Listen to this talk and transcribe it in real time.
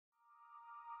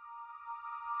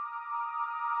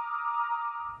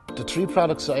The 3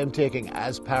 products I am taking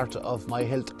as part of my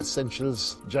Health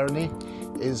Essentials journey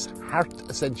is Heart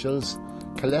Essentials,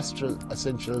 Cholesterol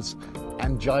Essentials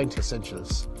and Joint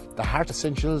Essentials. The Heart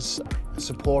Essentials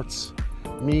supports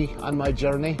me on my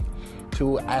journey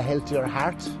to a healthier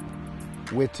heart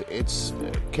with its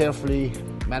carefully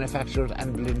manufactured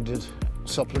and blended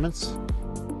supplements.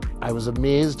 I was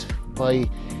amazed by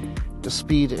the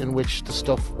speed in which the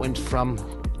stuff went from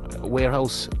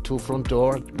warehouse to front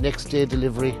door. Next day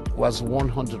delivery was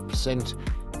 100%.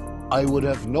 I would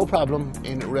have no problem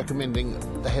in recommending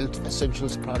the Health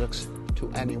Essentials products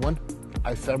to anyone.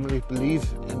 I firmly believe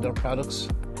in their products.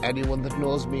 Anyone that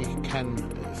knows me can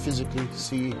physically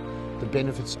see the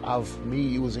benefits of me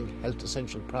using Health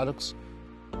Essential products.